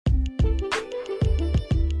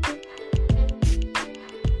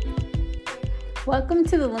Welcome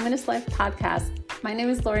to the Luminous Life podcast. My name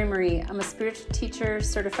is Lori Marie. I'm a spiritual teacher,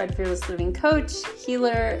 certified fearless living coach,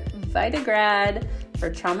 healer, Vitagrad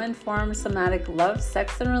for trauma-informed somatic love,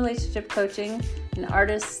 sex, and relationship coaching, an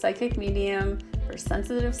artist, psychic medium for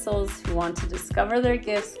sensitive souls who want to discover their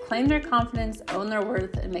gifts, claim their confidence, own their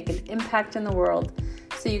worth, and make an impact in the world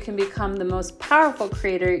so you can become the most powerful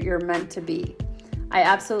creator you're meant to be. I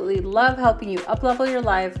absolutely love helping you up-level your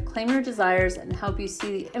life, claim your desires, and help you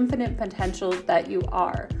see the infinite potential that you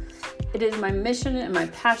are. It is my mission and my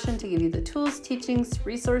passion to give you the tools, teachings,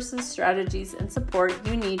 resources, strategies, and support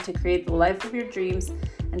you need to create the life of your dreams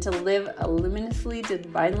and to live a luminously,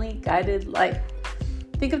 divinely guided life.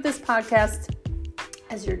 Think of this podcast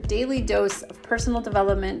as your daily dose of personal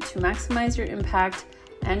development to maximize your impact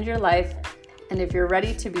and your life. And if you're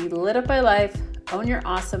ready to be lit up by life, own your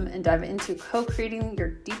awesome, and dive into co-creating your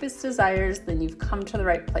deepest desires, then you've come to the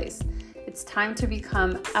right place. It's time to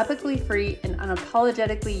become epically free and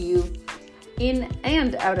unapologetically you in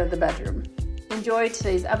and out of the bedroom. Enjoy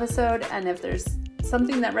today's episode, and if there's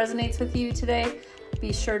something that resonates with you today,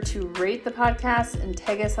 be sure to rate the podcast and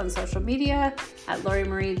tag us on social media at Lori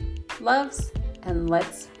Marie Loves, and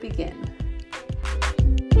let's begin.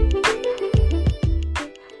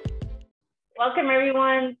 Welcome,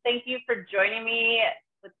 everyone. Thank you for joining me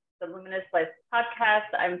with the Luminous Life podcast.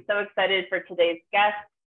 I'm so excited for today's guest.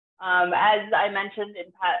 As I mentioned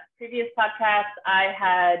in previous podcasts, I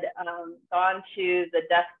had gone to the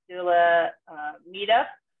Death Doula meetup,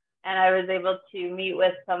 and I was able to meet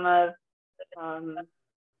with some of,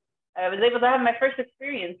 I was able to have my first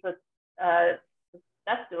experience with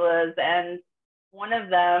Death Doulas, and one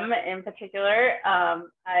of them in particular,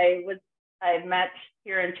 I met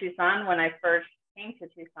here in Tucson when I first came to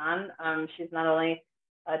Tucson. She's not only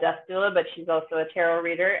a Death Doula, but she's also a tarot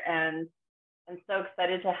reader, and I'm so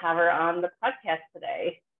excited to have her on the podcast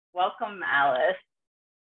today. Welcome, Alice.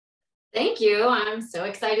 Thank you. I'm so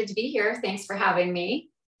excited to be here. Thanks for having me.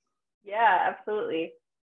 Yeah, absolutely.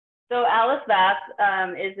 So Alice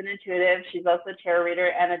Vath is an intuitive. She's also a tarot reader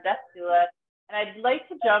and a Death Doula. And I'd like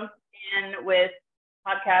to jump in with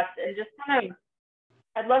podcast and just kind of,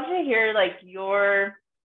 I'd love to hear like your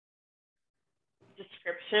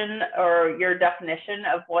description or your definition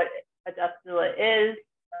of what a Death Doula is,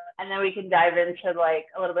 and then we can dive into like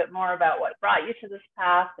a little bit more about what brought you to this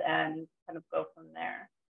path and kind of go from there.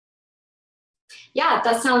 Yeah,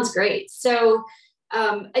 that sounds great. So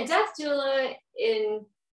a Death Doula in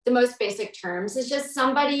the most basic terms is just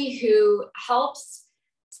somebody who helps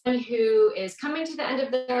someone who is coming to the end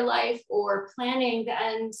of their life or planning the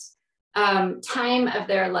end time of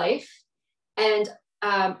their life, and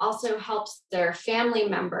also helps their family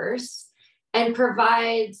members and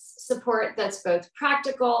provides support that's both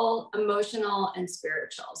practical, emotional, and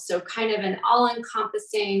spiritual. So kind of an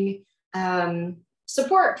all-encompassing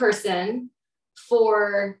support person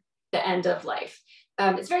for the end of life.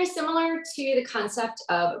 It's very similar to the concept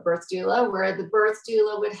of a birth doula, where the birth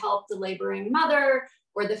doula would help the laboring mother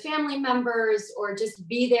or the family members, or just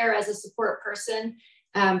be there as a support person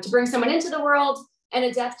to bring someone into the world. And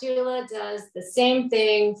a Death Doula does the same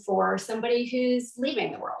thing for somebody who's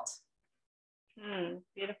leaving the world.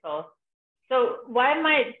 Beautiful. So why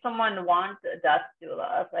might someone want a Death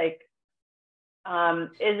Doula? Like,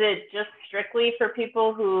 is it just strictly for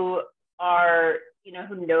people who are,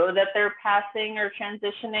 who know that they're passing or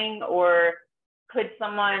transitioning, or could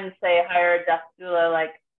someone say hire a Death Doula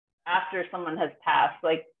like after someone has passed,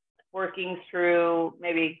 like working through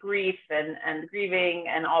maybe grief and grieving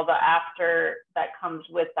and all the after that comes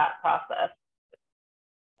with that process?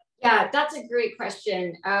 Yeah, that's a great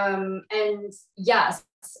question. And yes,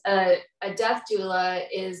 a Death Doula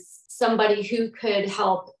is somebody who could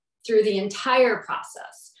help through the entire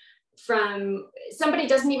process. From somebody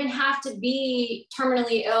doesn't even have to be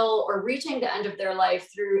terminally ill or reaching the end of their life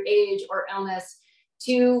through age or illness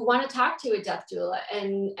to want to talk to a Death Doula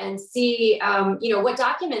and see, what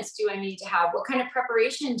documents do I need to have? What kind of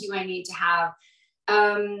preparation do I need to have?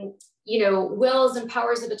 Wills and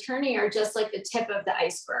powers of attorney are just like the tip of the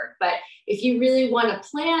iceberg. But if you really want to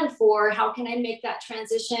plan for how can I make that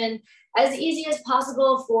transition as easy as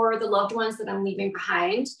possible for the loved ones that I'm leaving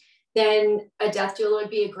behind, then a Death Doula would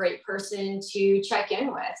be a great person to check in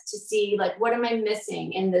with, to see like, what am I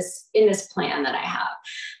missing in this plan that I have?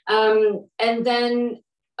 And then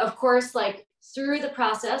of course, like through the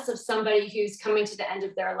process of somebody who's coming to the end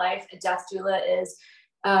of their life, a Death Doula is,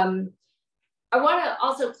 I want to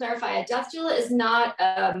also clarify, a Death Doula is not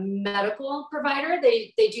a medical provider.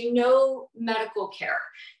 They do no medical care.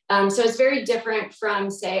 So it's very different from,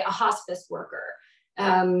 say, a hospice worker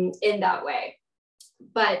in that way.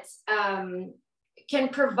 But can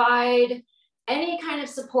provide any kind of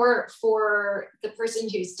support for the person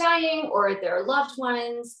who's dying or their loved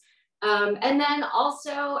ones. And then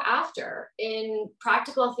also after, in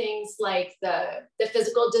practical things like the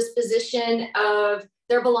physical disposition of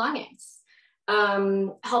their belongings,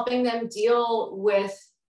 helping them deal with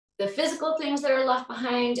the physical things that are left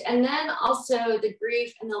behind, and then also the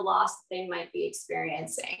grief and the loss that they might be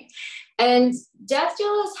experiencing. And death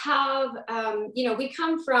doulas have, we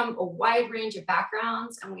come from a wide range of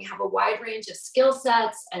backgrounds, and we have a wide range of skill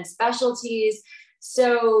sets and specialties.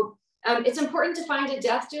 So it's important to find a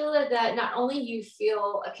death doula that not only you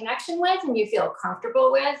feel a connection with and you feel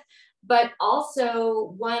comfortable with, but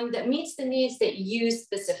also one that meets the needs that you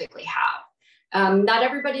specifically have. Not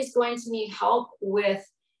everybody's going to need help with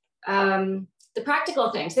the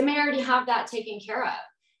practical things. They may already have that taken care of.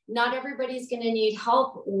 Not everybody's going to need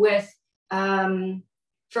help with,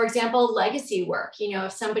 for example, legacy work.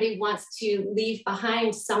 If somebody wants to leave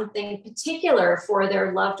behind something particular for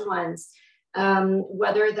their loved ones,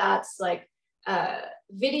 whether that's like a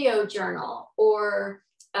video journal or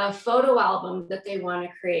a photo album that they want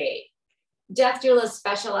to create. Death doulas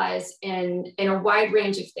specialize in a wide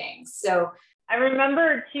range of things. So I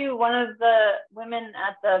remember too, one of the women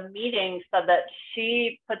at the meeting said that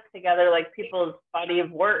she puts together like people's body of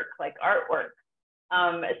work, like artwork.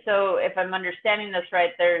 So if I'm understanding this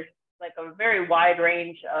right, there's like a very wide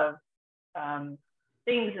range of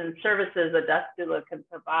things and services a death doula can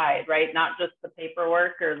provide, right? Not just the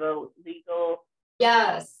paperwork or the legal.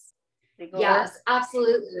 Yes. Yes, work.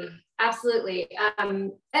 Absolutely.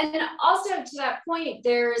 And also to that point,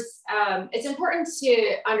 it's important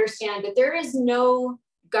to understand that there is no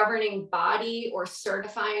governing body or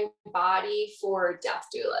certifying body for death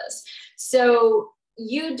doulas. So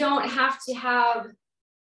you don't have to have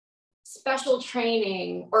special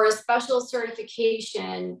training or a special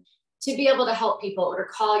certification to be able to help people or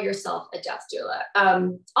call yourself a death doula.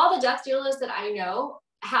 All the death doulas that I know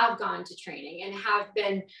have gone to training and have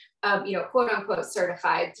been, quote unquote,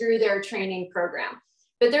 certified through their training program,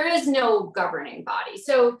 but there is no governing body.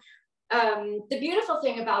 So the beautiful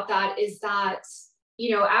thing about that is that,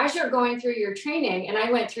 as you're going through your training, and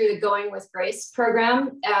I went through the Going with Grace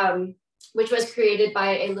program, which was created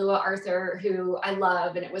by Alua Arthur, who I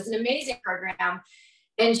love, and it was an amazing program.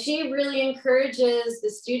 And she really encourages the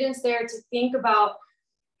students there to think about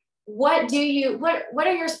what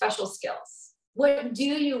are your special skills? What do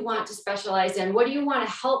you want to specialize in? What do you want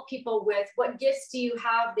to help people with? What gifts do you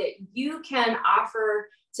have that you can offer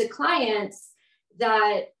to clients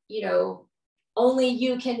that, only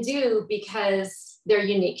you can do because they're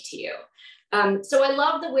unique to you? So I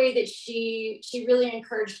love the way that she really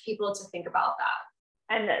encouraged people to think about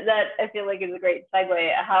that. And that I feel like is a great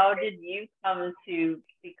segue. How did you come to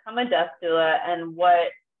become a death doula, and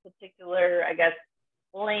what particular,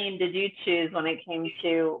 lane did you choose when it came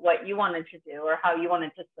to what you wanted to do or how you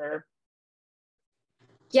wanted to serve?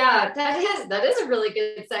 Yeah, that is a really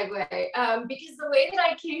good segue, because the way that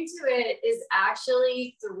I came to it is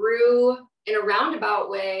actually through, in a roundabout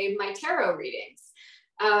way, my tarot readings.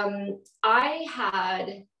 I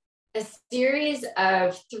had a series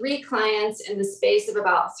of 3 clients in the space of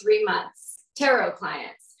about 3 months, tarot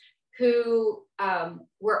clients, who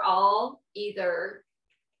were all either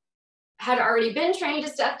had already been trained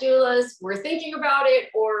as death doulas, were thinking about it,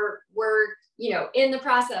 or were, in the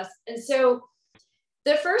process. And so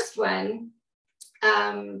the first one,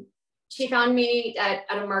 she found me at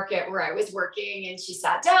a market where I was working, and she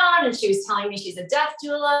sat down and she was telling me she's a death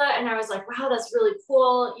doula. And I was like, wow, that's really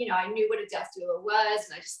cool. I knew what a death doula was.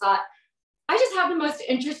 And I just thought, I just have the most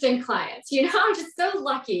interesting clients. I'm just so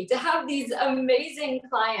lucky to have these amazing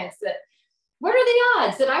clients that, what are the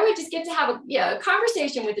odds that I would just get to have a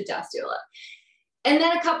conversation with a death doula? And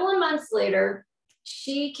then a couple of months later,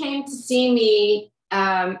 she came to see me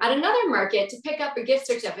at another market to pick up a gift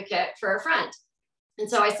certificate for a friend. And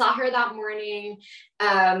so I saw her that morning,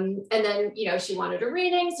 and then, she wanted a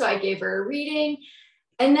reading. So I gave her a reading.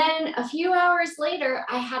 And then a few hours later,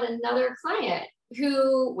 I had another client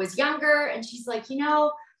who was younger, and she's like,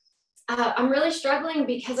 I'm really struggling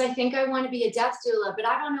because I think I want to be a death doula, but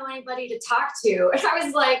I don't know anybody to talk to. And I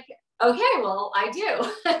was like, okay, well, I do.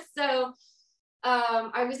 So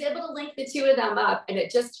I was able to link the 2 of them up, and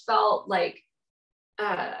it just felt like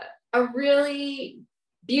a really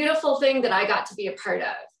beautiful thing that I got to be a part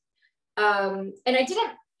of. And I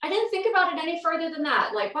didn't think about it any further than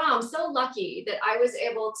that. Like, wow, I'm so lucky that I was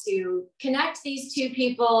able to connect these 2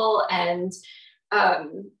 people, and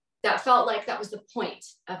that felt like that was the point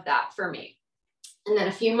of that for me. And then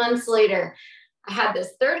a few months later, I had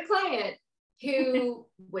this 3rd client who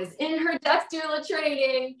was in her death doula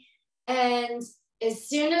training, and as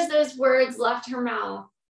soon as those words left her mouth,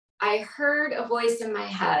 I heard a voice in my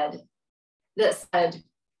head that said,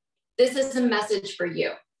 "This is a message for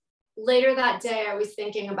you." Later that day, I was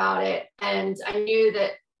thinking about it, and I knew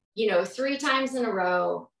that, 3 times in a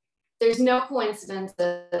row, there's no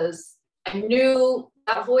coincidences. I knew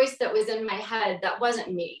that voice that was in my head, that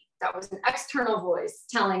wasn't me. That was an external voice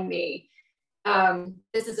telling me,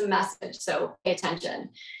 this is a message, so pay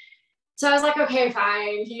attention. So I was like, okay,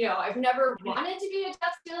 fine. I've never wanted to be a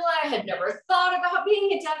death doula. I had never thought about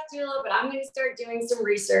being a death doula, but I'm going to start doing some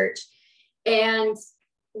research. And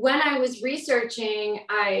when I was researching,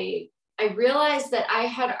 I realized that I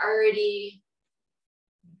had already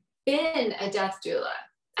been a death doula.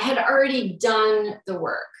 I had already done the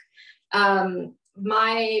work.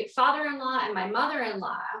 My father-in-law and my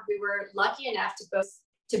mother-in-law, we were lucky enough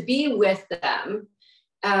to be with them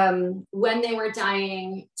when they were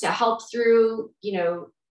dying, to help through,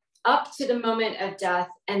 up to the moment of death.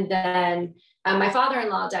 And then my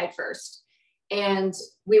father-in-law died first. And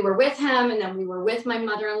we were with him, and then we were with my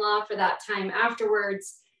mother-in-law for that time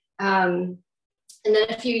afterwards. And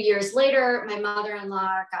then a few years later, my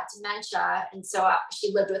mother-in-law got dementia. And so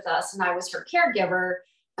she lived with us, and I was her caregiver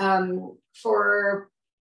for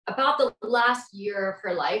about the last year of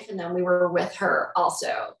her life. And then we were with her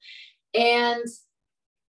also. And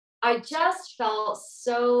I just felt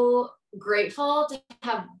so grateful to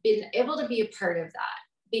have been able to be a part of that,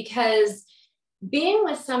 because being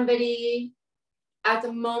with somebody at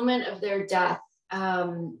the moment of their death,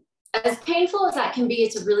 as painful as that can be,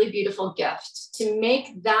 it's a really beautiful gift to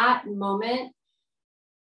make that moment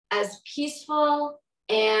as peaceful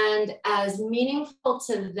and as meaningful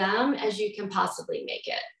to them as you can possibly make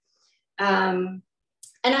it. And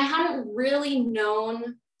I hadn't really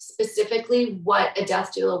known specifically what a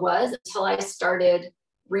death doula was until I started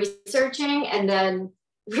researching, and then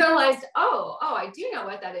realized, oh, I do know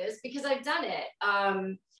what that is because I've done it.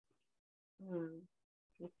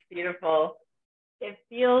 It's beautiful. It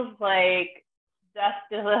feels like death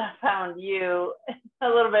doula found you a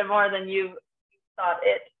little bit more than you thought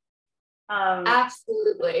it.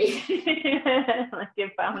 Absolutely. Like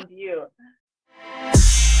it found you.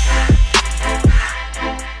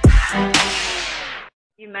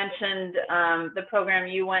 You mentioned the program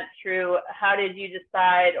you went through. How did you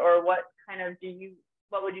decide, or what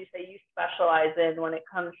would you say you specialize in when it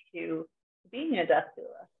comes to being a death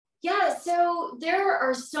doula? Yeah, so there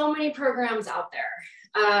are so many programs out there.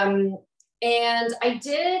 And I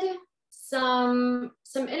did some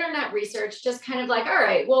internet research, just kind of like, all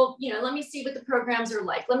right, well, let me see what the programs are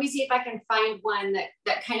like. Let me see if I can find one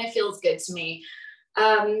that kind of feels good to me.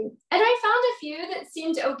 And I found a few that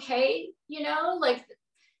seemed okay, like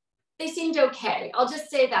they seemed okay. I'll just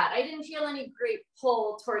say that. I didn't feel any great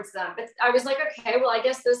pull towards them, but I was like, okay, well, I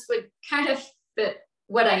guess this would kind of fit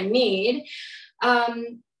what I need.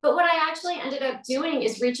 But what I actually ended up doing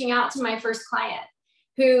is reaching out to my first client,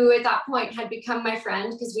 who at that point had become my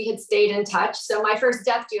friend because we had stayed in touch. So my first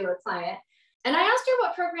death doula client. And I asked her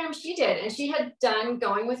what program she did, and she had done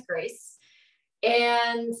Going with Grace.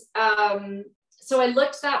 And so I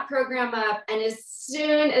looked that program up, and as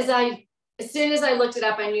soon as I looked it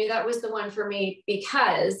up, I knew that was the one for me,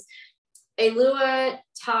 because Doula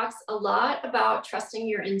talks a lot about trusting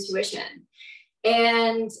your intuition.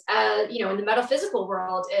 And, in the metaphysical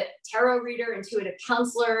world, tarot reader, intuitive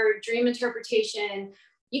counselor, dream interpretation,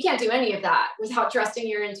 you can't do any of that without trusting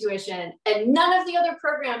your intuition. And none of the other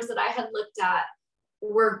programs that I had looked at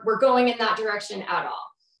were going in that direction at all.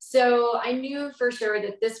 So I knew for sure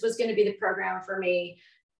that this was going to be the program for me.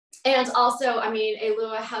 And also,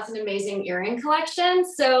 Doula has an amazing earring collection.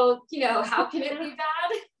 So, how can it be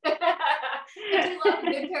bad? I do love a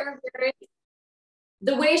good pair of earrings.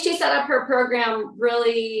 The way she set up her program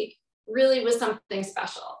really, really was something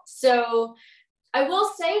special. So I will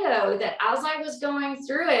say, though, that as I was going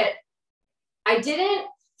through it, I didn't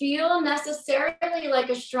feel necessarily like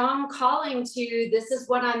a strong calling to this is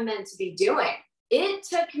what I'm meant to be doing. It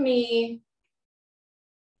took me,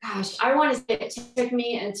 I want to say it took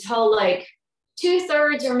me until like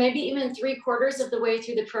 2/3 or maybe even 3/4 of the way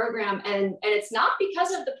through the program. And it's not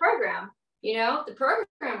because of the program, the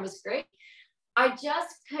program was great. I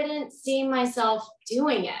just couldn't see myself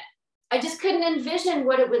doing it. I just couldn't envision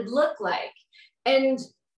what it would look like. And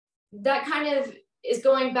that kind of is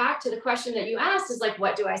going back to the question that you asked, is like,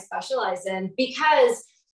 what do I specialize in? Because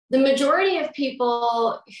the majority of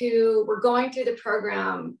people who were going through the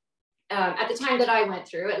program at the time that I went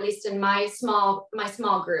through, at least in my small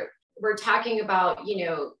group, were talking about,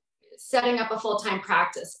 setting up a full-time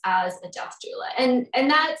practice as a death doula. And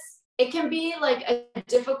it can be like a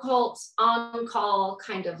difficult on-call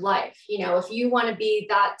kind of life. You know, if you want to be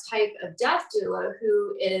that type of death doula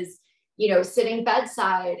who is, you know, sitting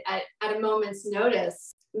bedside at a moment's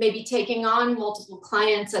notice, maybe taking on multiple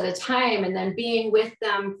clients at a time, and then being with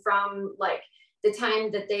them from like the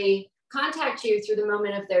time that they contact you through the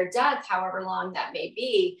moment of their death, however long that may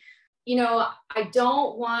be. You know, I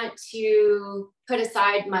don't want to put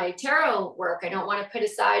aside my tarot work. I don't want to put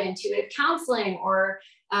aside intuitive counseling or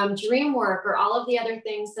dream work or all of the other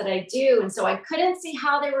things that I do. And so I couldn't see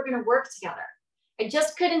how they were going to work together. I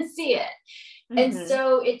just couldn't see it. And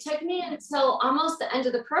so it took me until almost the end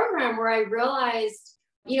of the program where I realized,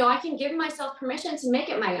 you know, I can give myself permission to make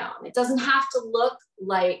it my own. It doesn't have to look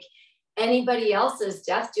like anybody else's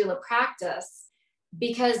death doula practice,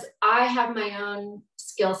 because I have my own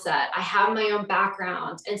skill set. I have my own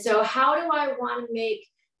background. And so how do I want to make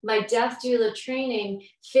my death doula training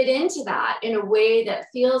fit into that in a way that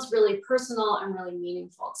feels really personal and really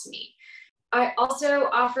meaningful to me? I also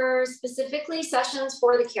offer specifically sessions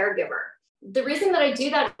for the caregiver. The reason that I do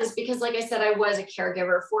that is because, like I said, I was a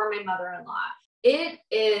caregiver for my mother-in-law.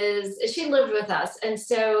 She lived with us. And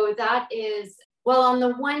so that is, well, on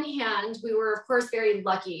the one hand, we were, of course, very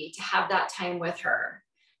lucky to have that time with her.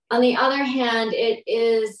 On the other hand, it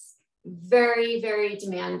is very, very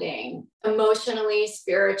demanding, emotionally,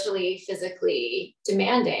 spiritually, physically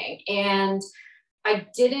demanding. And I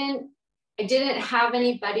didn't have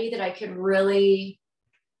anybody that I could really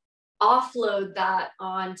offload that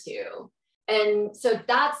onto. And so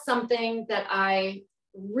that's something that I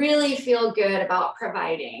really feel good about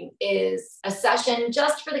providing, is a session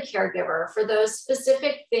just for the caregiver, for those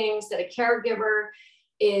specific things that a caregiver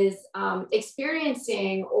is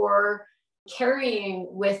experiencing or carrying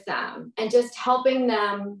with them, and just helping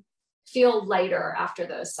them feel lighter after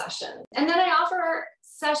those sessions. And then I offer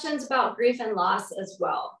sessions about grief and loss as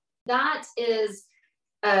well. That is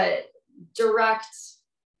a direct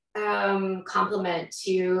complement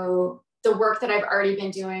to the work that I've already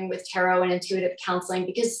been doing with tarot and intuitive counseling,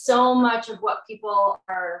 because so much of what people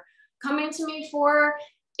are coming to me for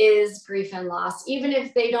is grief and loss. Even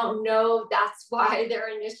if they don't know that's why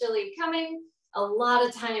they're initially coming, a lot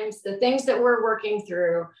of times the things that we're working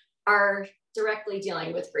through are directly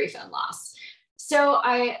dealing with grief and loss. So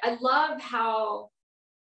I love how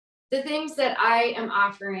the things that I am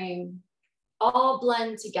offering all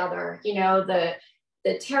blend together. You know, the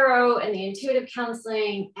tarot and the intuitive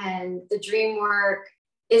counseling and the dream work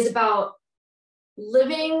is about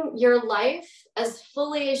living your life as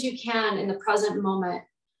fully as you can in the present moment.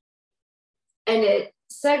 And it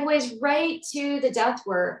segues right to the death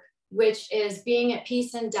work, which is being at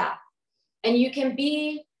peace in death. And you can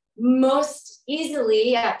be most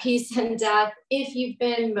easily at peace in death if you've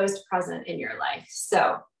been most present in your life.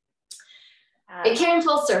 So it came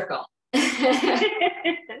full circle.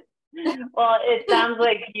 Well, it sounds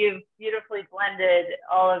like you've beautifully blended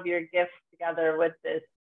all of your gifts together with this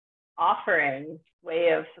offering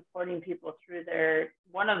way of supporting people through their,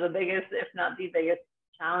 one of the biggest, if not the biggest,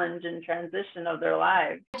 challenge and transition of their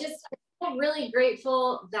lives. I feel really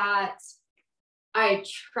grateful that I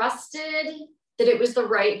trusted that it was the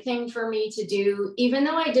right thing for me to do, even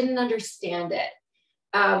though I didn't understand it.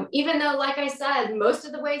 Even though, like I said, most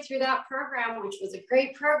of the way through that program, which was a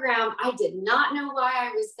great program, I did not know why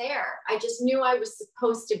I was there. I just knew I was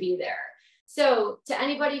supposed to be there. So to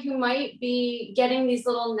anybody who might be getting these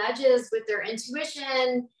little nudges with their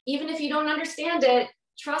intuition, even if you don't understand it,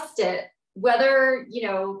 trust it. Whether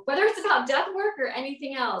it's about death work or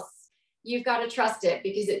anything else, you've got to trust it,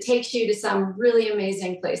 because it takes you to some really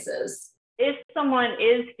amazing places. If someone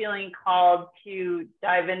is feeling called to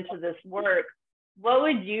dive into this work, what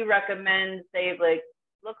would you recommend they like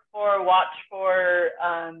look for, watch for,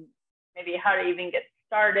 maybe how to even get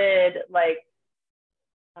started, like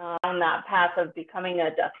on that path of becoming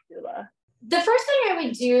a death doula? The first thing I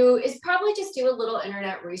would do is probably just do a little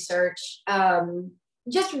internet research.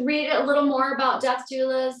 Just read a little more about death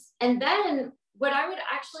doulas. And then what I would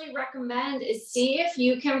actually recommend is see if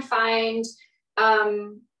you can find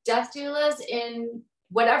death doulas in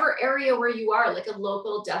whatever area where you are, like a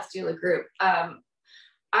local death doula group.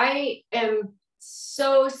 I am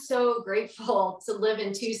so grateful to live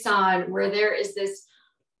in Tucson, where there is this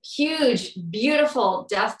huge, beautiful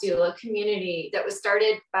death doula community that was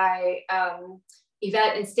started by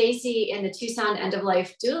Yvette and Stacy and the Tucson End of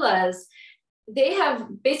Life Doulas. They have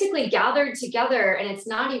basically gathered together, and it's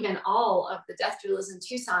not even all of the death doulas in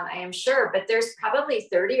Tucson, I am sure, but there's probably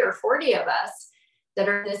 30 or 40 of us that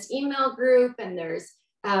are in this email group, and there's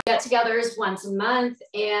get-togethers once a month.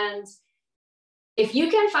 And if you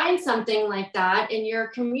can find something like that in your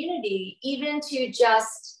community, even to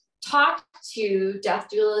just talk to death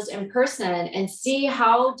doulas in person and see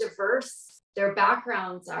how diverse their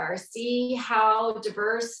backgrounds are, see how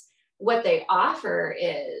diverse what they offer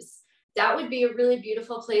is. That would be a really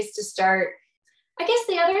beautiful place to start. I guess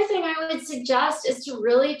the other thing I would suggest is to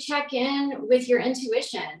really check in with your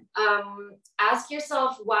intuition. Ask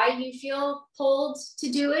yourself why you feel pulled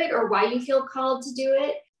to do it or why you feel called to do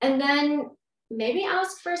it. And then maybe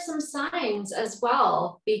ask for some signs as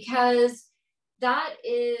well, because that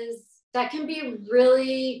can be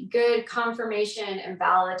really good confirmation and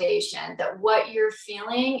validation that what you're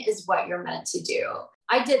feeling is what you're meant to do.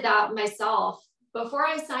 I did that myself. Before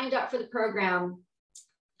I signed up for the program,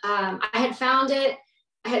 I had found it.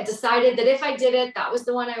 I had decided that if I did it, that was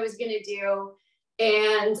the one I was going to do.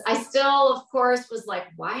 And I still, of course, was like,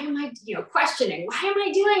 why am I, questioning, why am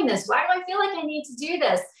I doing this? Why do I feel like I need to do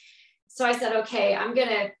this? So I said, okay, I'm going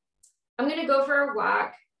to go for a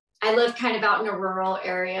walk. I live kind of out in a rural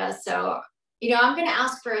area. So, I'm going to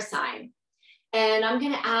ask for a sign, and I'm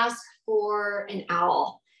going to ask for an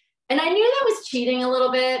owl. And I knew that was cheating a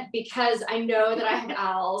little bit because I know that I have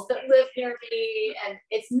owls that live near me, and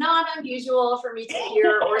it's not unusual for me to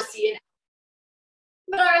hear or see an owl.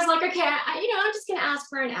 But I was like, okay, I'm just going to ask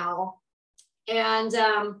for an owl. And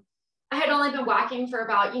I had only been walking for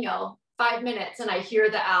about, 5 minutes, and I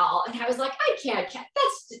hear the owl, and I was like, I just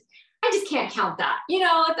can't count that.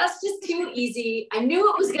 That's just too easy. I knew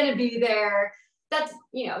it was going to be there. That's,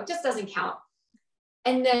 just doesn't count.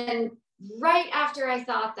 And then right after I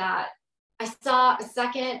thought that, I saw a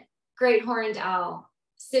second great horned owl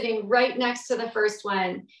sitting right next to the first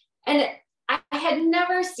one. And I had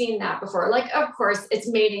never seen that before. Like, of course, it's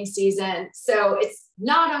mating season, so it's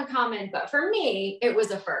not uncommon, but for me, it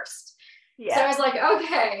was a first. Yeah. So I was like,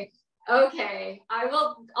 okay, I'll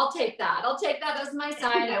take that. I'll take that as my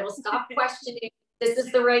sign. I will stop questioning. This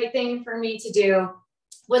is the right thing for me to do.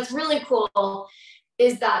 What's really cool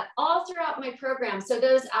is that all throughout my program, so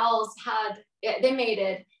those owls they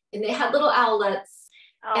mated, and they had little owlets.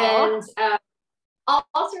 Aww. And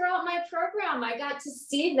all throughout my program, I got to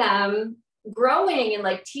see them growing and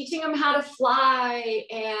like teaching them how to fly.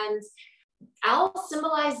 And owls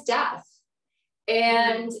symbolize death.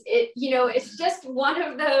 And it's just one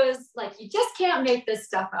of those, like, you just can't make this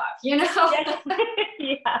stuff up,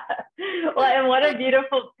 Yeah. Well, and what a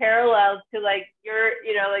beautiful parallel to like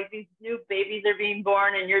like these new babies are being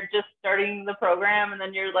born and you're just starting the program, and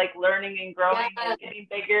then you're like learning and growing and getting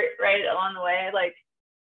bigger right along the way. Like,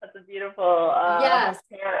 that's a beautiful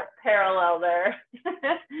parallel there.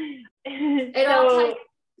 It all ties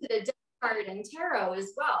to the death card and tarot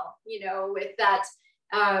as well, with that,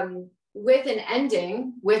 with an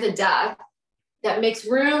ending, with a death that makes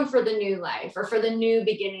room for the new life or for the new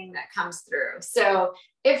beginning that comes through. So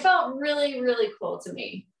it felt really, really cool to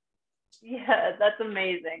me. Yeah, that's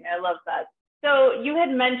amazing. I love that. So you had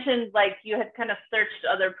mentioned like you had kind of searched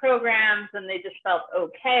other programs and they just felt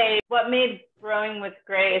okay. What made Growing with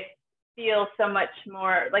Grace feel so much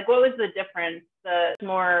more, like what was the difference,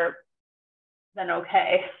 more than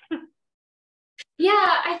okay? Yeah,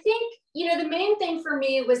 I think, the main thing for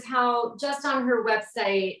me was how just on her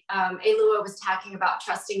website, Alua was talking about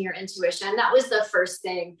trusting your intuition. That was the first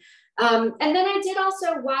thing. And then I did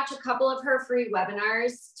also watch a couple of her free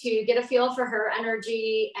webinars to get a feel for her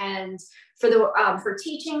energy and for her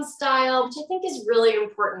teaching style, which I think is really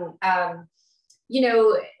important,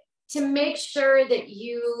 to make sure that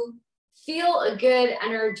you feel a good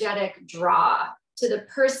energetic draw to the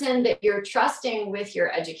person that you're trusting with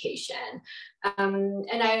your education. And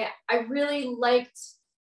I really liked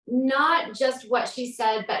not just what she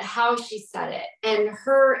said, but how she said it and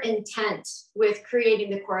her intent with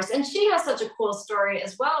creating the course. And she has such a cool story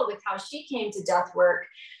as well with how she came to death work.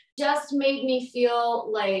 Just made me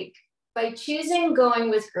feel like by choosing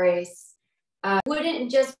Going with Grace,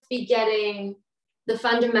 wouldn't just be getting the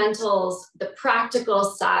fundamentals, the practical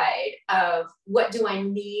side of what do I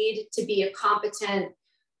need to be a competent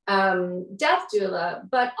death doula,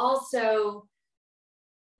 but also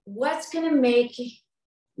what's going to make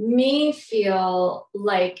me feel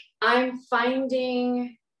like I'm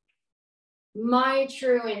finding my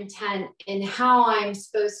true intent in how I'm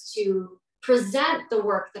supposed to present the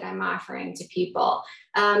work that I'm offering to people.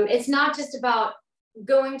 It's not just about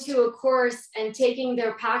going to a course and taking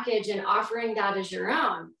their package and offering that as your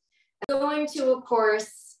own. Going to a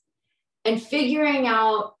course and figuring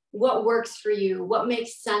out what works for you, what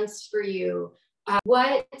makes sense for you,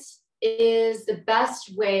 what is the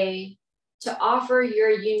best way to offer your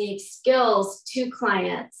unique skills to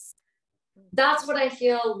clients. That's what I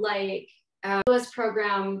feel like this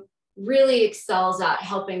program really excels at,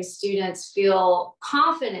 helping students feel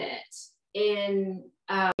confident in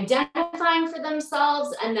identifying for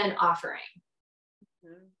themselves and then offering.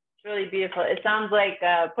 It's really beautiful. It sounds like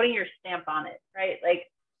putting your stamp on it, right? Like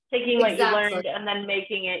taking what you learned and then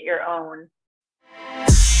making it your own.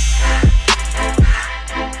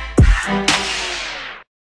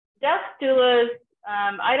 Death doulas,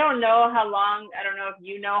 I don't know if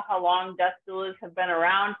you know how long death doulas have been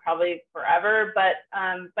around, probably forever, but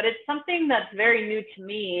it's something that's very new to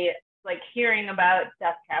me, like hearing about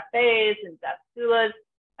death cafes and death doulas.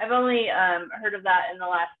 I've only heard of that in the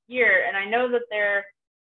last year, and I know that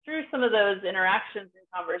through some of those interactions and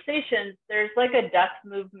conversations, there's like a death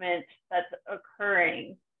movement that's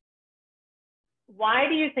occurring. Why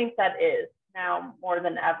do you think that is now more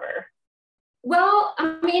than ever? Well,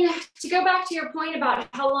 I mean, to go back to your point about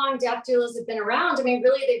how long death doulas have been around, I mean,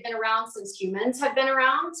 really, they've been around since humans have been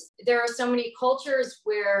around. There are so many cultures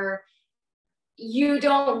where you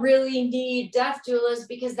don't really need death doulas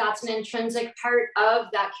because that's an intrinsic part of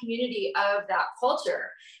that community, of that culture.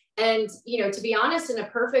 And, you know, to be honest, in a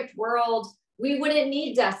perfect world, we wouldn't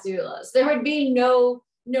need death doulas. There would be no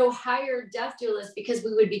hired death doulas because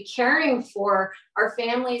we would be caring for our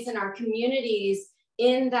families and our communities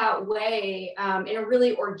in that way, in a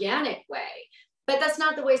really organic way. But that's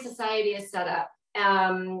not the way society is set up.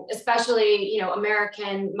 Especially, you know,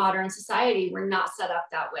 American modern society, we're not set up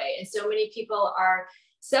that way. And so many people are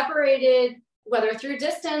separated, whether through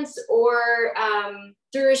distance or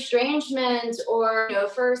through estrangement, or, you know,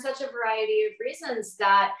 for such a variety of reasons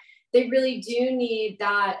that they really do need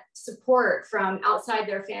that support from outside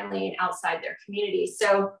their family and outside their community.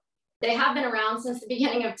 So they have been around since the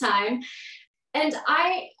beginning of time. And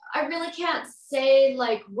I really can't say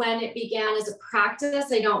like when it began as a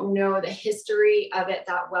practice. I don't know the history of it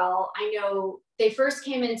that well. I know they first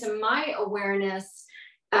came into my awareness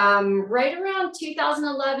right around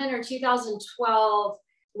 2011 or 2012,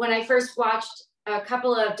 when I first watched a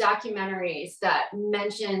couple of documentaries that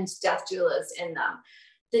mentioned death doulas in them.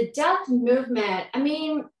 The death movement, I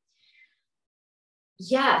mean,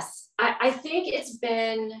 yes, I think it's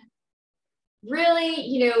been really,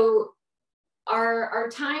 you know, our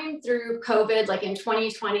time through COVID, like in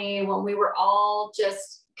 2020, when we were all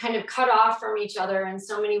just kind of cut off from each other in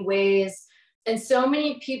so many ways, and so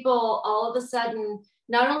many people all of a sudden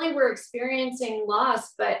not only were experiencing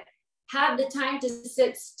loss, but had the time to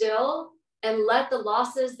sit still and let the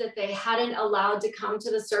losses that they hadn't allowed to come to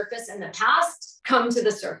the surface in the past come to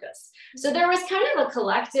the surface. So there was kind of a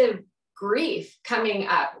collective grief coming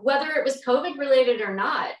up, whether it was COVID related or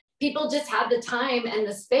not. People just had the time and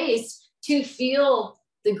the space to feel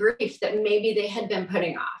the grief that maybe they had been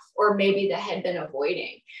putting off, or maybe they had been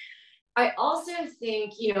avoiding. I also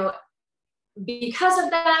think, you know, because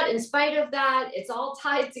of that, in spite of that, it's all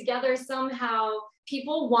tied together somehow.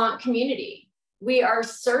 People want community. We are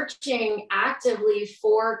searching actively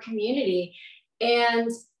for community.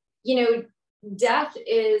 And, you know, death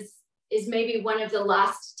is maybe one of the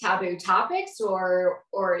last taboo topics, or,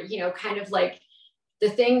 you know, kind of like the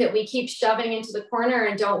thing that we keep shoving into the corner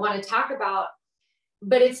and don't want to talk about.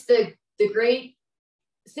 But it's the great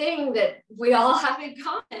thing that we all have in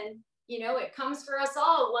common. You know, it comes for us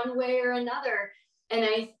all one way or another. And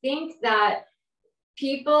I think that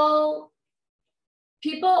people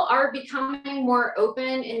are becoming more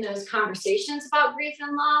open in those conversations about grief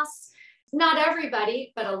and loss. Not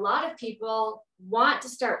everybody, but a lot of people want to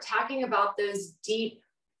start talking about those deep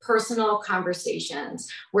personal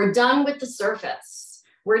conversations. We're done with the surface.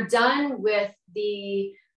 We're done with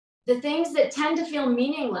the things that tend to feel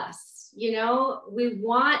meaningless. You know, we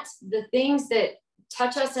want the things that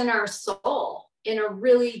touch us in our soul in a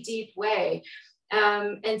really deep way.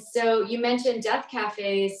 And so you mentioned death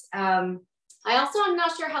cafes. I also am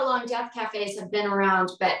not sure how long death cafes have been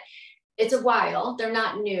around, but it's a while. They're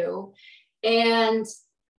not new. And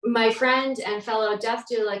my friend and fellow death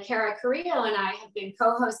doula, Cara Carrillo, and I have been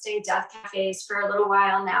co-hosting death cafes for a little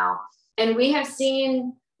while now. And we have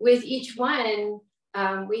seen with each one,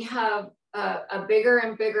 we have a bigger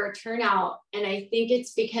and bigger turnout. And I think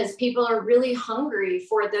it's because people are really hungry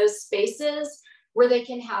for those spaces where they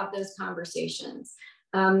can have those conversations.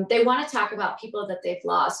 They want to talk about people that they've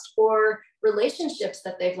lost, or relationships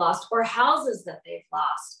that they've lost, or houses that they've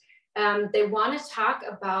lost. They want to talk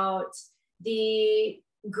about the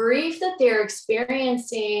grief that they're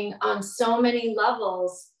experiencing on so many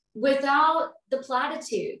levels without the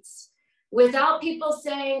platitudes, without people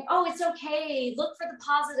saying, oh, it's okay, look for the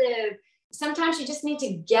positive. Sometimes you just need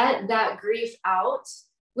to get that grief out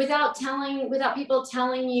without people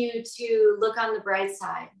telling you to look on the bright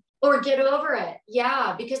side or get over it.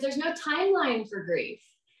 Yeah, because there's no timeline for grief.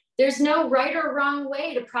 There's no right or wrong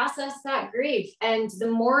way to process that grief. And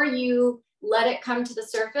the more you let it come to the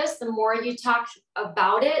surface, the more you talk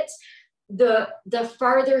about it, the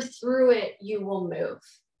farther through it you will move.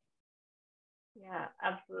 Yeah,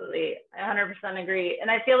 absolutely. I 100% agree. And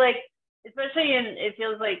I feel like, especially it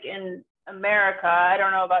feels like in America, I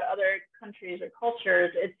don't know about other countries or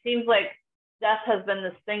cultures, it seems like death has been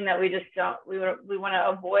this thing that we just don't, we want to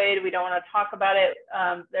avoid. We don't want to talk about it.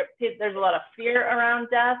 There's a lot of fear around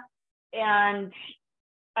death. And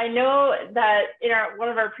I know that in one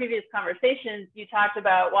of our previous conversations, you talked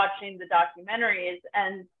about watching the documentaries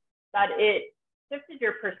and that it shifted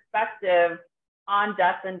your perspective on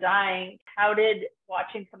death and dying. How did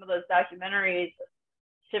watching some of those documentaries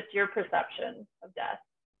shift your perception of death?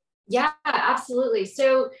 Yeah, absolutely.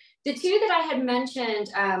 So the two that I had mentioned,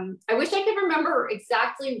 I wish I could remember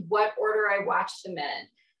exactly what order I watched them in.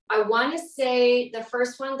 I want to say the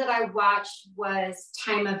first one that I watched was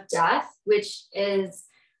Time of Death, which is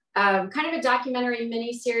kind of a documentary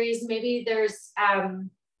miniseries. Maybe there's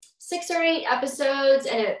 6 or 8 episodes,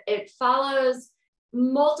 and it follows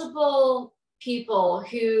multiple people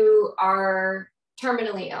who are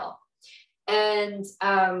terminally ill, and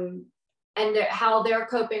how they're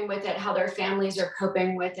coping with it, how their families are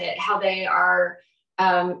coping with it, how they are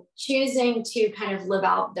choosing to kind of live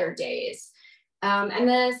out their days. And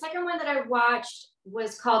the second one that I watched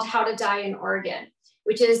was called How to Die in Oregon,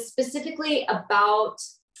 which is specifically about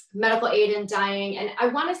medical aid in dying. And I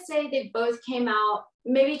want to say they both came out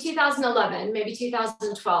maybe 2011, maybe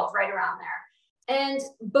 2012, right around there. And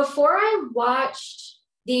before I watched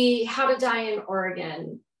the How to Die in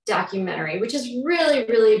Oregon documentary, which is really,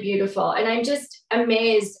 really beautiful, and I'm just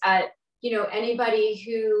amazed at, anybody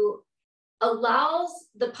who allows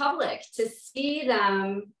the public to see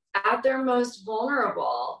them at their most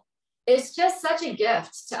vulnerable. It's just such a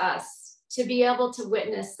gift to us to be able to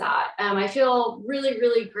witness that. I feel really,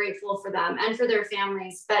 really grateful for them and for their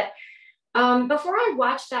families. But before I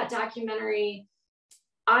watched that documentary,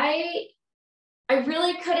 I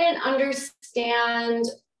really couldn't understand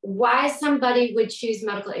why somebody would choose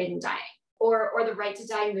medical aid in dying or the right to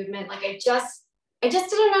die movement. Like I just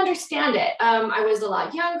didn't understand it. I was a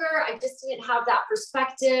lot younger. I just didn't have that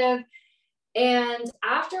perspective. And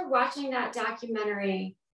after watching that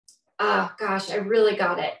documentary, oh gosh, I really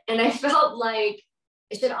got it. And I felt like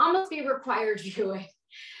it should almost be required viewing,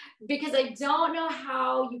 because I don't know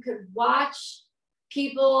how you could watch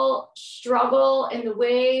people struggle in the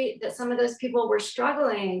way that some of those people were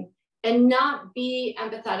struggling and not be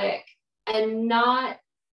empathetic and not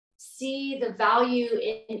see the value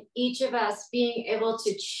in each of us being able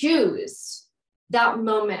to choose that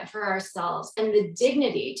moment for ourselves, and the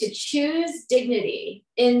dignity. To choose dignity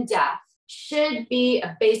in death should be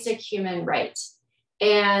a basic human right.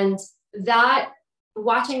 And that,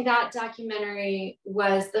 watching that documentary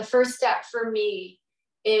was the first step for me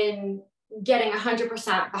in getting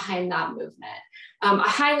 100% behind that movement. I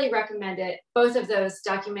highly recommend it. Both of those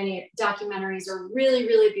documentaries are really,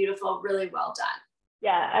 really beautiful, really well done.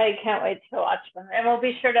 Yeah, I can't wait to watch them. And we'll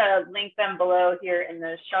be sure to link them below here in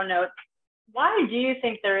the show notes. Why do you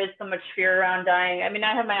think there is so much fear around dying? I mean,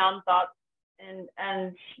 I have my own thoughts,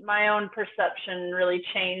 and my own perception really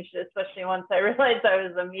changed, especially once I realized I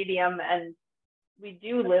was a medium and we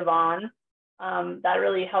do live on. That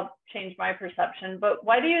really helped change my perception. But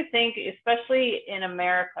why do you think, especially in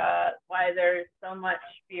America, why there's so much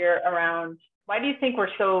fear around, why do you think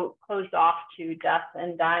we're so closed off to death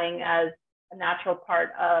and dying as a natural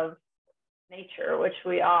part of nature, which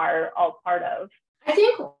we are all part of? I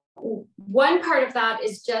think one part of that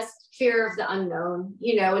is just fear of the unknown.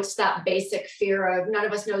 It's that basic fear of none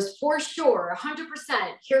of us knows for sure, 100%,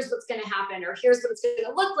 here's what's going to happen, or here's what it's going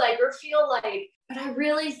to look like or feel like. But I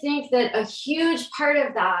really think that a huge part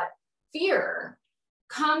of that fear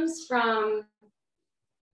comes from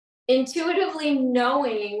intuitively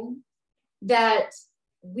knowing that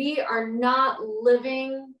we are not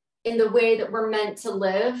living in the way that we're meant to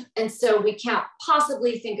live. And so we can't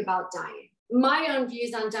possibly think about dying. My own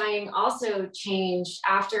views on dying also changed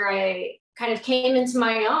after I kind of came into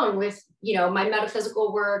my own with, my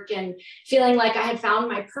metaphysical work and feeling like I had found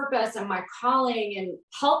my purpose and my calling, and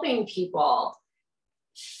helping people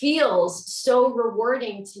feels so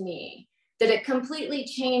rewarding to me that it completely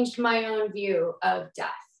changed my own view of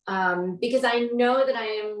death. Because I know that I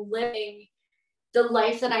am living the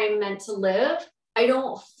life that I am meant to live. I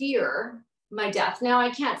don't fear my death. Now,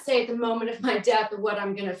 I can't say at the moment of my death what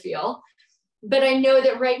I'm going to feel, but I know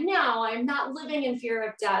that right now I'm not living in fear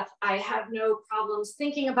of death. I have no problems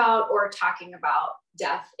thinking about or talking about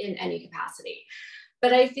death in any capacity.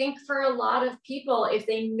 But I think for a lot of people, if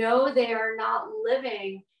they know they are not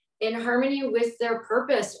living in harmony with their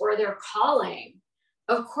purpose or their calling,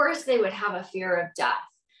 of course they would have a fear of death,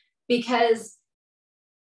 because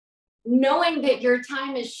knowing that your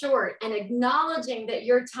time is short and acknowledging that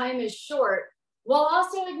your time is short, while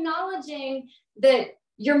also acknowledging that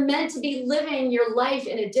you're meant to be living your life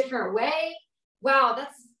in a different way. Wow,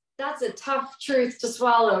 that's a tough truth to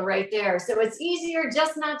swallow right there. So it's easier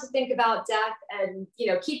just not to think about death and,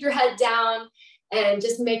 keep your head down and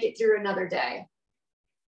just make it through another day.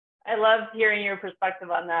 I love hearing your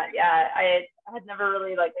perspective on that. Yeah, I had never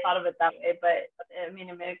really thought of it that way, but I mean,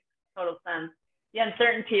 it makes total sense. The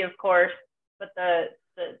uncertainty, of course, but the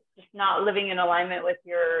just not living in alignment with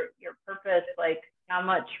your purpose, how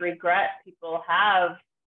much regret people have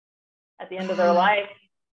at the end of their life,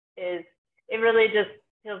 it really just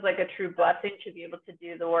feels like a true blessing to be able to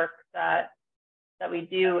do the work that we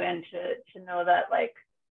do, and to know that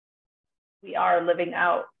we are living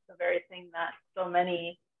out the very thing that so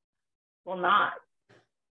many will not.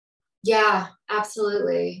 Yeah,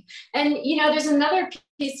 absolutely. And, there's another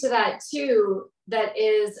piece to that too, that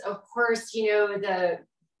is, of course, the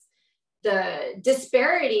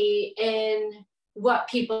disparity in what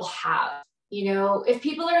people have. If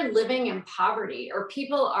people are living in poverty, or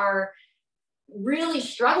people are really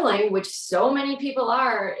struggling, which so many people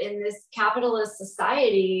are in this capitalist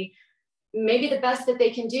society, maybe the best that they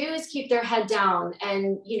can do is keep their head down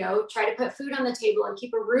and, try to put food on the table and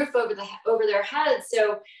keep a roof over their heads.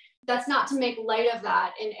 So that's not to make light of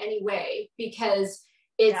that in any way, because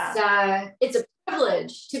it's a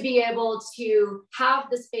privilege to be able to have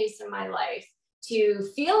the space in my life to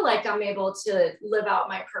feel like I'm able to live out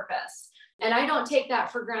my purpose. And I don't take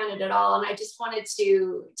that for granted at all. And I just wanted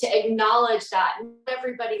to acknowledge that not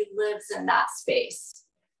everybody lives in that space.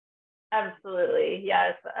 Absolutely.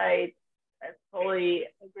 Yes, I totally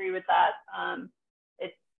agree with that.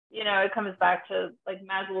 It comes back to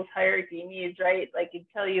Maslow's hierarchy needs, right?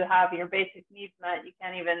 Until you have your basic needs met, you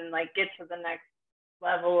can't even get to the next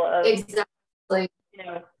level of exactly,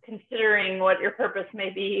 considering what your purpose may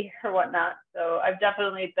be or whatnot. So I've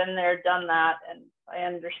definitely been there, done that, and I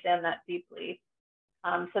understand that deeply.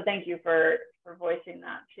 So thank you for voicing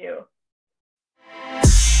that too.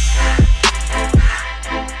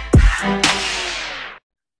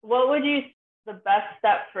 What would you say the best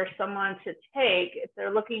step for someone to take if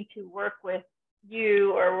they're looking to work with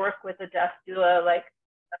you or work with a death doula?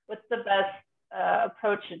 What's the best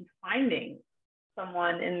approach in finding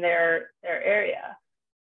someone in their area?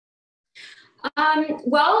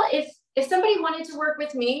 Well, if somebody wanted to work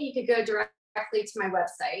with me, you could go directly to my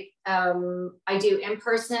website. I do in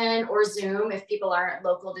person or Zoom if people aren't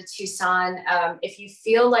local to Tucson. If you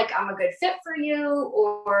feel like I'm a good fit for you,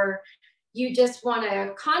 or you just want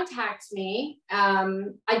to contact me,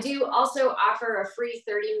 I do also offer a free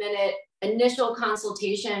 30-minute initial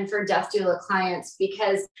consultation for death doula clients,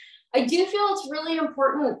 because I do feel it's really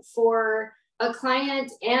important for a client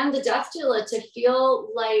and the death doula to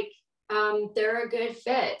feel like they're a good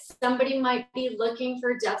fit. Somebody might be looking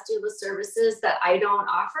for death doula services that I don't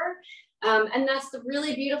offer. And that's the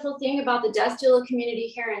really beautiful thing about the death doula community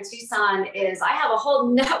here in Tucson, is I have a whole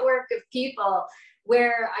network of people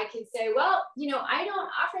where I can say, well, I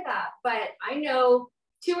don't offer that, but I know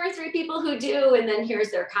 2 or 3 people who do, and then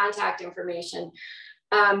here's their contact information.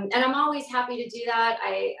 And I'm always happy to do that.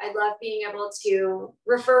 I love being able to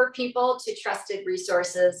refer people to trusted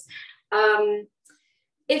resources.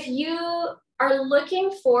 If you are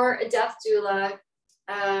looking for a death doula,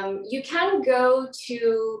 you can go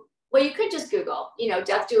to, well, you could just Google,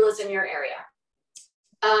 death doulas in your area.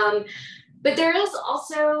 But there is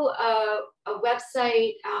also a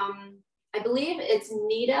website, I believe it's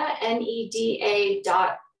NEDA.org.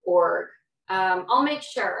 I'll make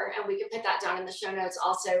sure, and we can put that down in the show notes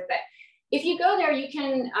also. But if you go there, you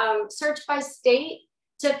can search by state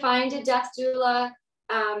to find a death doula.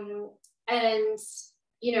 And,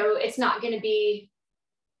 it's not going to be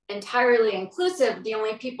entirely inclusive. The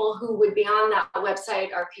only people who would be on that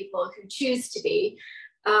website are people who choose to be.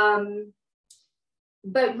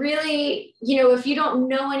 But really, if you don't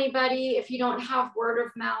know anybody, if you don't have word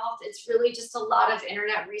of mouth, it's really just a lot of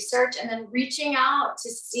internet research and then reaching out to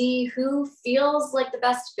see who feels like the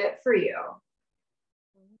best fit for you.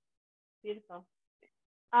 Beautiful.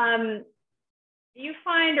 Do you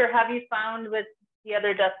find, or have you found with the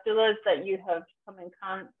other death doulas that you have come in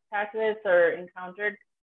contact with or encountered,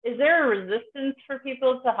 is there a resistance for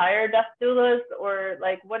people to hire death doulas, or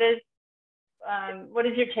what is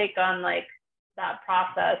your take on that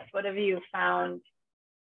process? What have you found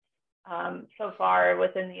so far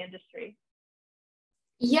within the industry?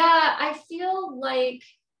 Yeah, I feel like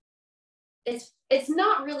it's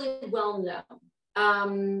not really well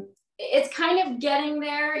known. It's kind of getting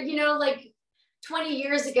there, 20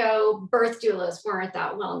 years ago, birth doulas weren't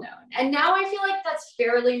that well known. And now I feel like that's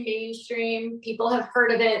fairly mainstream. People have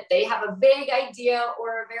heard of it. They have a vague idea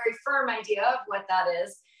or a very firm idea of what that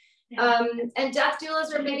is. And death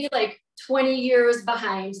doulas are maybe like 20 years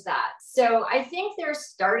behind that. So I think they're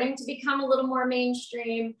starting to become a little more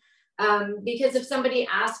mainstream, because if somebody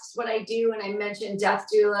asks what I do and I mention death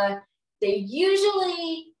doula, they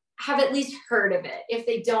usually have at least heard of it if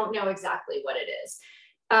they don't know exactly what it is.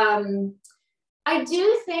 I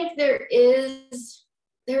do think there is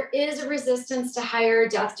a resistance to hire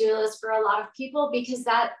death doulas for a lot of people, because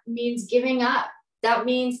that means giving up. That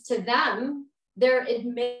means to them, they're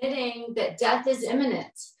admitting that death is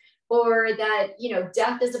imminent, or that, you know,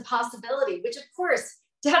 death is a possibility, which of course,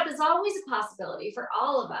 death is always a possibility for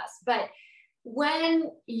all of us. But when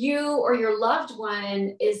you or your loved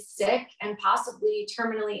one is sick and possibly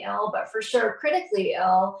terminally ill, but for sure critically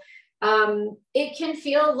ill, it can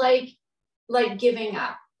feel like giving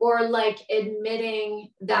up, or like admitting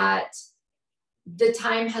that the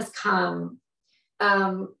time has come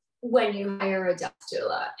when you hire a death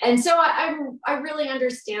doula. And so I really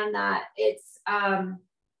understand that. It's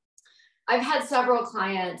I've had several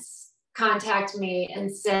clients contact me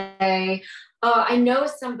and say, oh, I know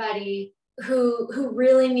somebody who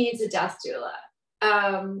really needs a death doula.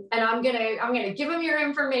 And I'm gonna give them your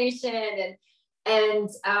information, and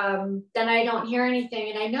then I don't hear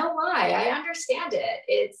anything, and I know why. I understand it.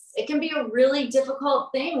 It can be a really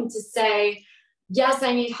difficult thing to say, yes,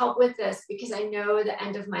 I need help with this because I know the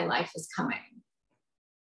end of my life is coming.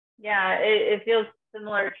 Yeah, it feels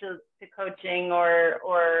similar to coaching or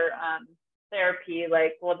therapy.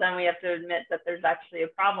 Like, well, then we have to admit that there's actually a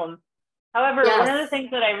problem. However, yes. One of the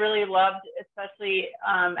things that I really loved, especially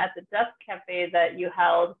at the Death Cafe that you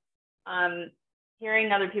held,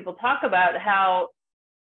 hearing other people talk about how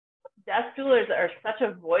death doulas are such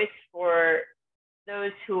a voice for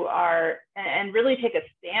those who are, and really take a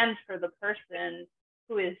stand for the person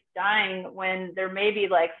who is dying when there may be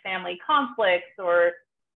like family conflicts, or,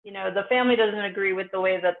 you know, the family doesn't agree with the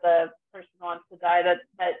way that the person wants to die,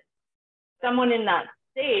 that someone in that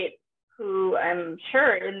state, who I'm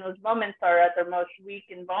sure in those moments are at their most weak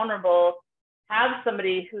and vulnerable, have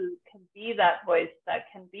somebody who can be that voice, that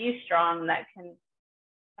can be strong, that can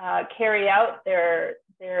carry out their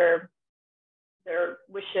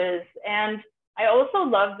wishes. And I also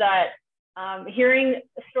love that hearing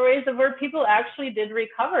stories of where people actually did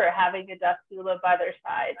recover having a death doula by their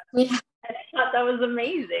side. Yeah. I thought that was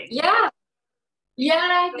amazing. Yeah,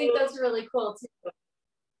 I think that's really cool too.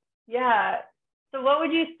 Yeah. So what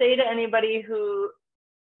would you say to anybody who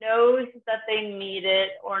knows that they need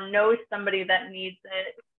it, or knows somebody that needs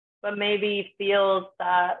it, but maybe feels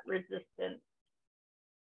that resistance?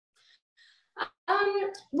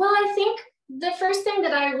 Well, I think the first thing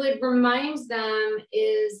that I would remind them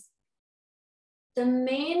is the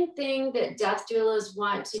main thing that death doulas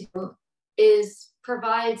want to do is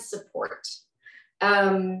provide support.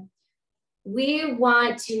 We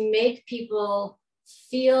want to make people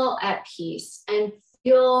feel at peace and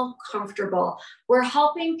feel comfortable. We're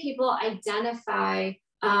helping people identify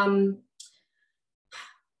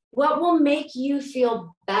what will make you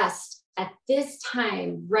feel best at this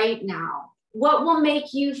time right now. What will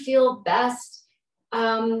make you feel best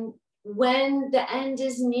when the end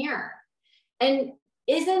is near? And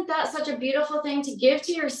isn't that such a beautiful thing to give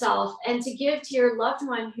to yourself and to give to your loved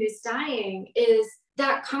one who's dying, is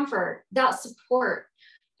that comfort, that support.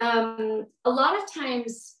 A lot of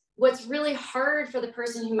times what's really hard for the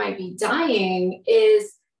person who might be dying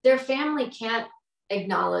is their family can't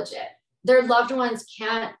acknowledge it. Their loved ones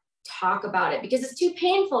can't talk about it because it's too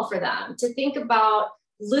painful for them to think about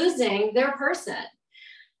losing their person.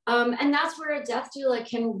 And that's where a death doula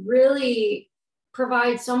can really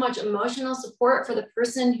provide so much emotional support for the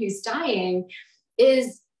person who's dying,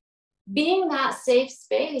 is being that safe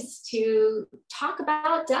space to talk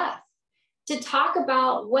about death, to talk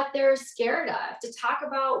about what they're scared of, to talk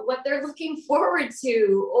about what they're looking forward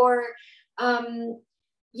to, or,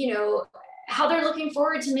 you know, how they're looking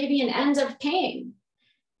forward to maybe an end of pain.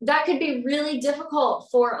 That could be really difficult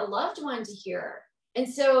for a loved one to hear. And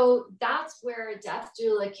so that's where a death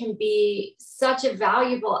doula can be such a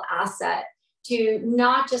valuable asset to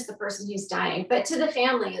not just the person who's dying, but to the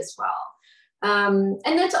family as well. And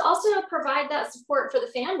then to also provide that support for the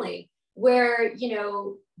family where, you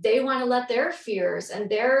know, they want to let their fears and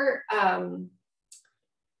their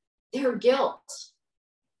guilt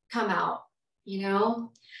come out, you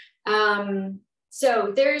know?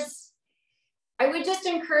 So I would just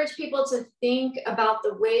encourage people to think about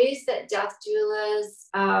the ways that death doulas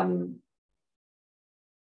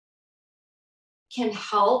can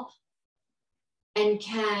help and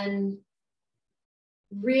can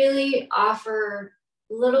really offer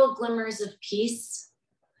little glimmers of peace,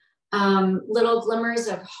 little glimmers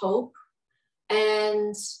of hope,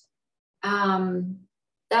 and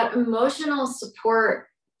that emotional support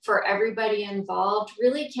for everybody involved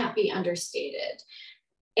really can't be understated.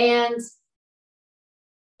 And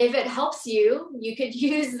if it helps you, you could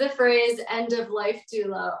use the phrase end of life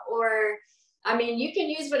doula, or, I mean, you can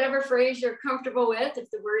use whatever phrase you're comfortable with if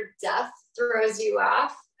the word death throws you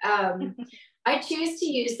off. I choose to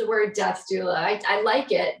use the word death doula. I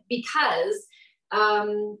like it because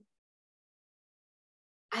I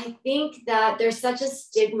think that there's such a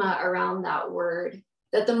stigma around that word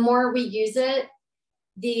that the more we use it,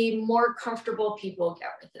 the more comfortable people get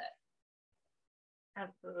with it.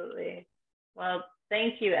 Absolutely. Well,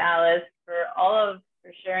 thank you, Alice, for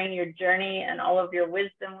sharing your journey and all of your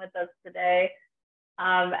wisdom with us today.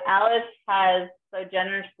 Alice has so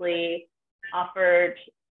generously offered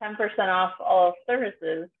 10% off all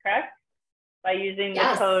services, correct? By using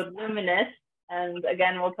the code Luminous. And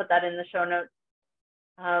again, we'll put that in the show notes.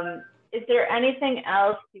 Is there anything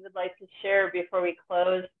else you would like to share before we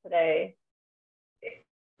close today?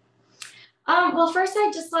 Well, first,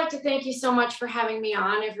 I'd just like to thank you so much for having me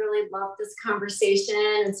on. I've really loved this conversation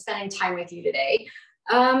and spending time with you today.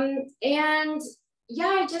 And yeah,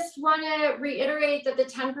 I just want to reiterate that the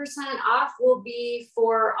 10% off will be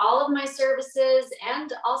for all of my services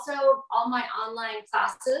and also all my online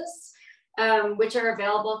classes, which are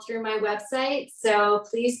available through my website. So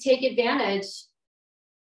please take advantage.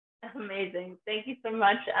 Amazing. Thank you so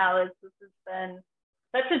much, Alice. This has been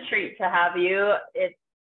such a treat to have you. It's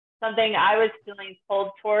something I was feeling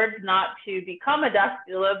pulled towards, not to become a death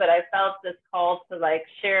doula, but I felt this call to like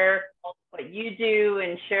share what you do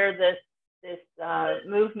and share this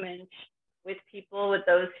movement with people, with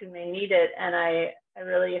those who may need it. And I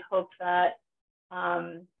really hope that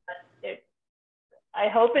I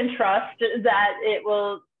hope and trust that it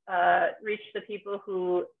will reach the people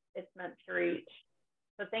who it's meant to reach.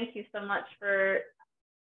 So thank you so much for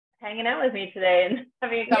hanging out with me today and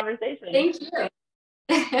having a conversation. Thank you. Right.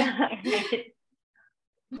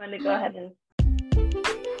 I'm going to go ahead and.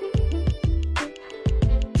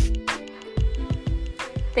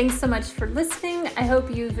 Thanks so much for listening. I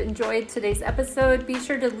hope you've enjoyed today's episode. Be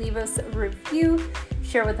sure to leave us a review,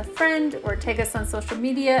 share with a friend, or tag us on social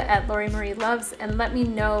media at Lori Marie Loves, and let me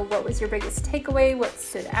know what was your biggest takeaway, what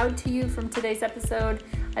stood out to you from today's episode.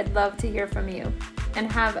 I'd love to hear from you. And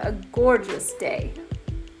have a gorgeous day.